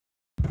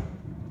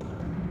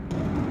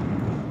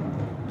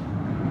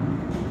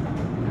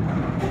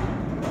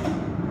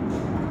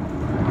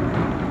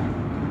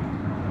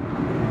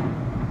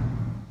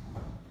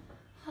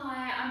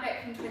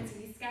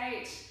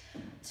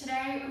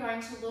today we're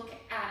going to look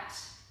at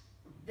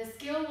the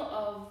skill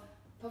of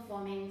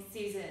performing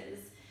scissors.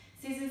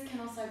 Scissors can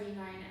also be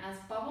known as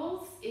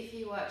bubbles. If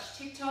you watch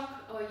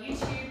TikTok or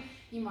YouTube,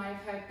 you might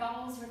have heard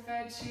bubbles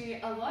referred to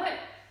a lot.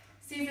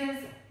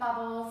 Scissors,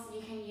 bubbles,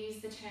 you can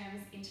use the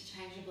terms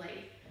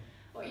interchangeably.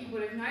 What you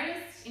would have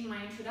noticed in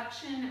my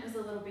introduction was a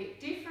little bit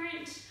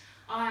different.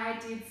 I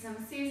did some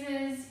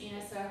scissors in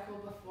a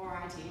circle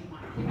before I did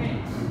my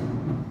pivot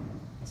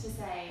to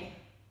say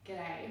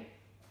g'day.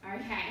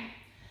 Okay,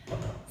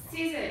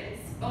 scissors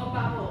or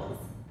bubbles,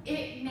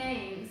 it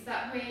means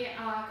that we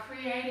are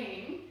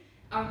creating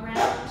a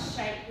round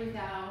shape with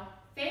our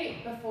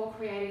feet before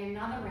creating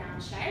another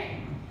round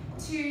shape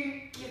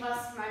to give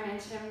us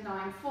momentum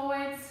going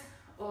forwards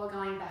or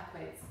going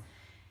backwards.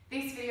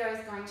 This video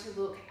is going to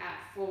look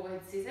at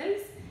forward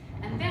scissors,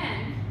 and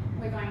then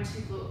we're going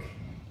to look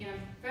in a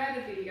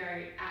further video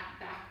at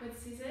backward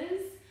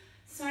scissors.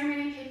 So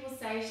many people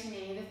say to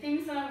me, the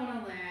things that I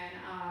want to learn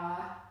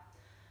are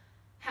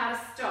how to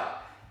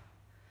stop,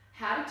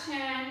 how to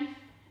turn,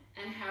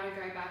 and how to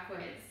go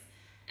backwards.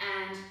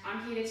 And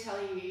I'm here to tell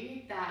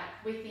you that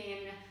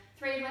within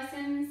 3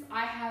 lessons,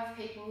 I have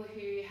people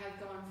who have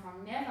gone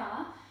from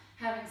never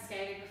having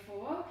skated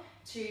before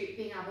to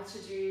being able to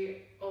do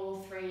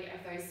all 3 of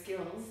those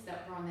skills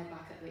that were on their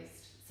bucket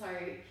list. So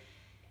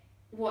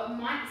what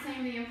might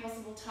seem the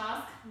impossible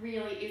task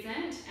really isn't,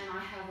 and I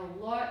have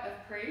a lot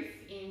of proof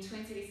in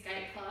Twin City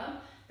Skate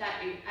Club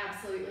that it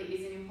absolutely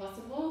isn't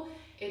impossible.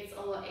 It's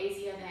a lot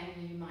easier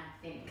than you might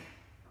think.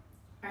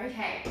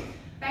 Okay,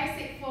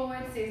 basic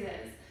forward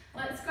scissors.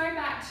 Let's go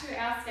back to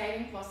our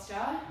skating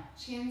posture.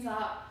 Chins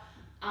up,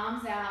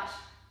 arms out.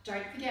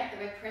 Don't forget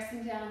that we're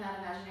pressing down on that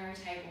imaginary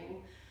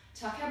table.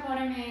 Tuck our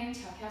bottom in,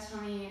 tuck our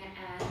tummy in,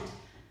 and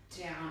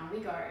down we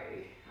go.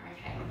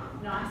 Okay,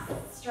 nice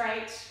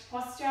straight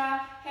posture,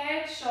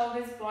 head,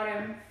 shoulders,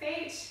 bottom,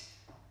 feet,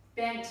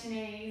 bent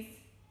knees,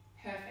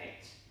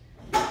 perfect.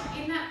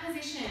 In that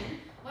position,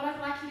 what I'd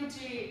like you to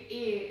do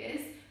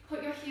is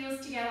put your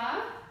heels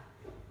together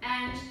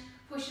and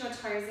push your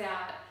toes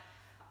out.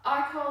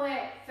 I call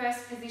it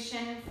first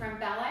position from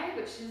ballet,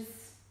 which is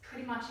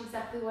pretty much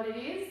exactly what it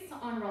is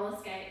on roller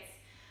skates.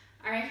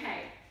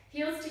 Okay,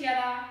 heels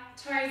together,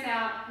 toes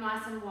out,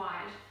 nice and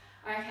wide.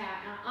 Okay,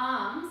 our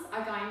arms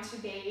are going to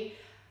be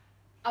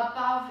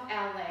above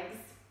our legs,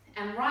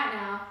 and right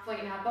now we're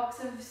in our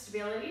box of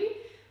stability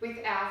with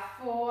our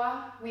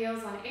 4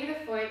 wheels on either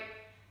foot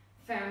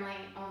firmly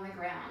on the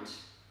ground.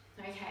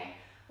 Okay,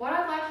 what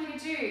I'd like you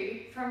to do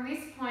from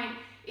this point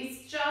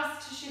is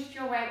just to shift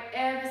your weight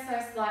ever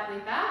so slightly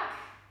back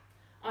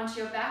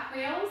onto your back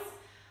wheels,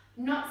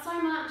 not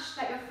so much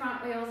that your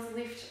front wheels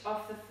lift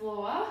off the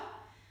floor,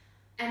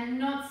 and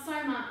not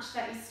so much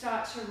that you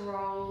start to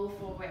roll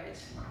forward.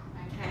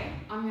 Okay,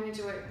 I'm going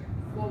to do it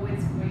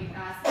forwards for you,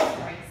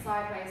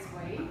 sideways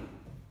for you.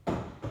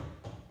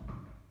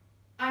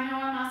 I know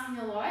I'm asking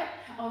a lot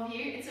of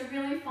you. It's a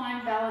really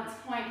fine balance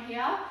point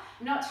here.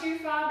 Not too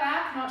far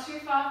back, not too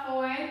far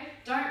forward.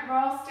 Don't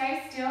roll,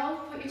 stay still,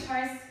 put your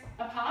toes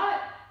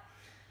apart.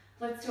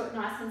 Let's do it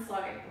nice and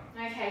slow.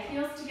 Okay,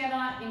 heels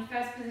together in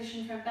first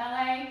position from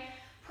ballet.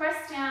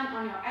 Press down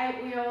on your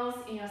 8 wheels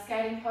in your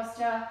skating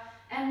posture.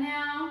 And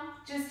now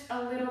just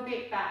a little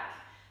bit back.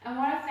 And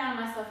what I found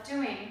myself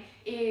doing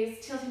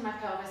is tilting my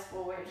pelvis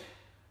forward.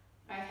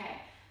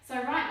 Okay, so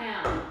right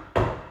now,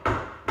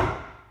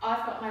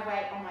 I've got my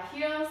weight on my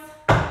heels,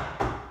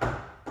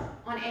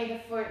 on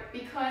either foot,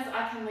 because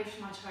I can lift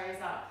my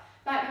toes up.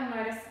 But you'll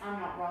notice I'm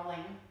not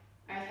rolling.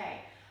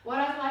 Okay, what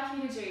I'd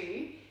like you to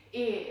do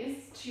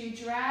is to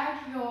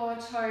drag your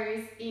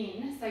toes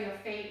in so your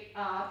feet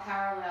are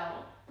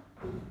parallel,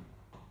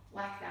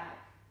 like that.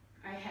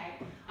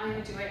 Okay, I'm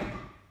going to do it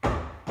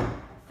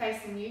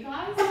facing you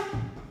guys.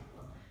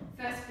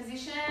 First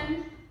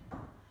position,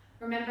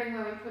 remembering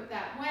where we put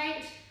that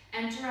weight,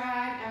 and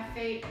drag our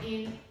feet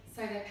in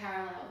so they're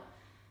parallel.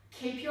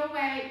 Keep your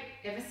weight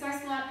ever so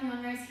slightly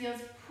on those heels,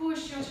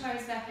 push your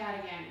toes back out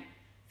again.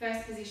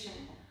 First position,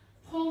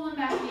 pull them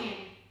back in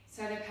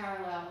so they're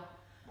parallel.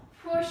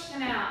 Push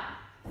them out,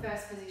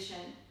 first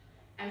position,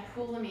 and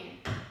pull them in.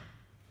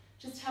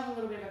 Just have a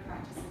little bit of a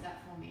practice of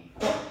that for me.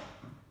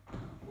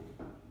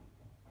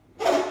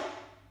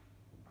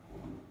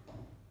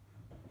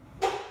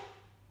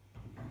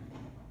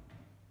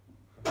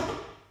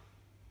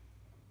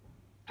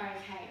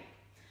 Okay,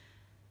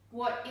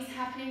 what is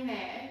happening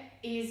there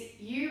is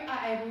you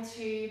are able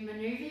to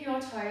maneuver your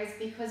toes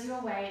because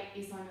your weight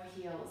is on your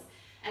heels,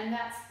 and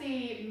that's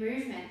the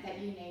movement that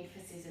you need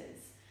for scissors.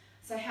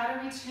 So how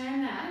do we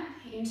turn that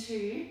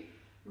into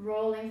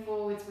rolling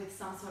forwards with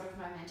some sort of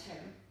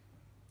momentum?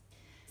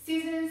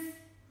 Scissors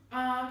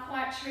are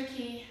quite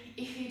tricky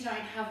if you don't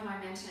have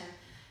momentum.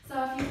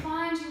 So if you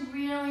find you're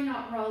really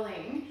not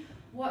rolling,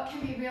 what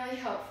can be really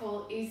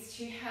helpful is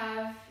to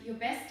have your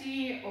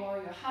bestie or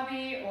your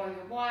hubby or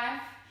your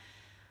wife,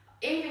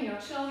 even your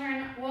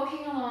children,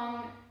 walking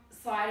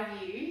alongside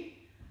of you,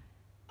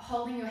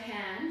 holding your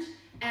hand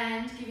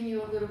and giving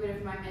you a little bit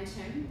of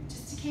momentum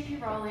just to keep you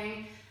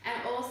rolling,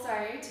 and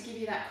also to give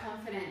you that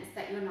confidence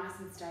that you're nice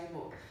and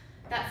stable.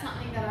 That's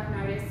something that I've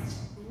noticed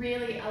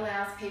really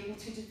allows people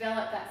to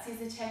develop that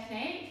scissor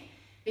technique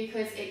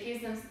because it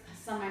gives them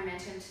some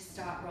momentum to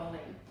start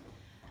rolling.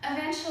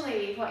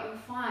 Eventually, what you'll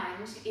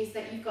find is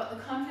that you've got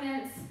the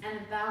confidence and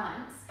the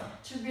balance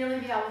to really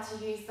be able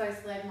to use those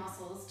leg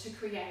muscles to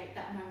create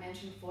that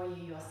momentum for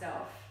you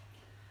yourself.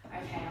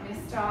 Okay, I'm going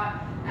to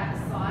start at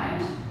the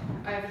side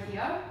over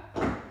here.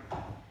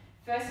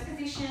 First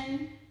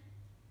position,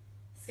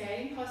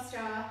 skating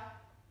posture.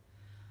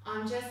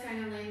 I'm just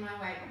going to lean my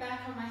weight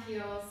back on my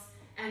heels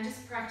and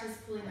just practice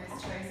pulling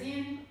those toes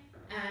in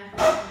and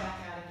pushing them back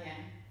out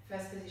again.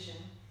 First position.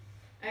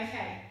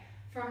 Okay,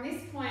 from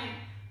this point,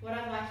 what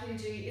I'd like you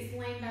to do is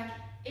lean back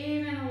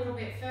even a little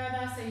bit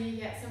further so you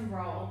get some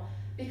roll.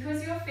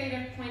 Because your feet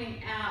are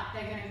pointing out,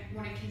 they're going to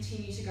want to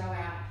continue to go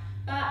out.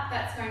 But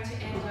that's going to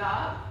end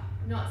up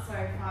not so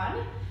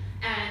fun,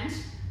 and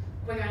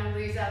we're going to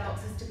lose our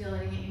boxer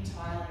stability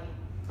entirely.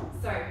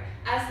 So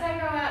as they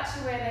go out to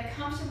where they're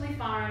comfortably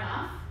far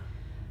enough,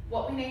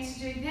 what we need to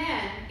do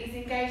then is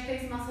engage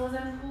these muscles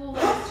and pull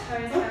those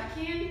toes back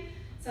in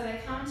so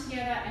they come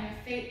together and your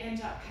feet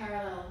end up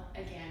parallel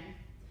again.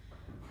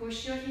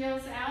 Push your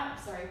heels out,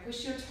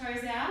 push your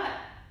toes out,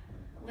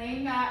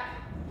 lean back,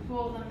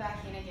 pull them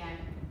back in again.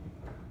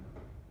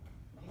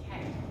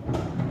 Okay.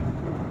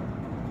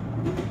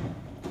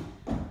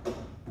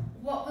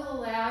 What will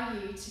allow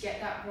you to get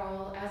that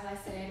roll, as I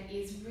said,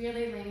 is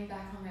really leaning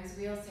back on those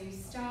wheels so you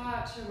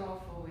start to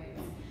roll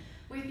forwards.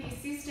 With the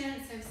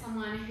assistance of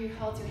someone who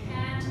holds your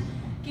hand,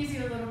 gives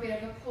you a little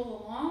bit of a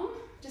pull along,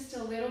 just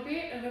a little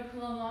bit of a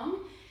pull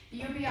along,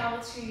 you'll be able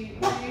to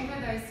maneuver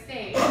those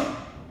feet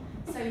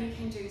so you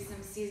can do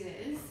some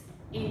scissors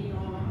in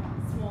your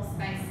small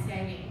space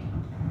skating.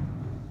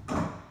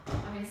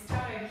 I'm going to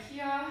start over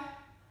here.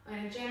 I'm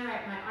going to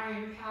generate my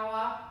own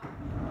power.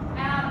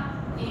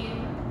 Out,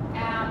 in,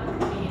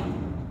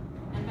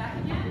 and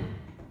back again.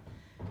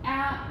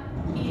 Out,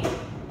 in.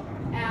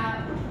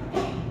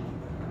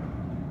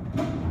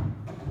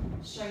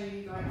 Show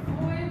you going forward.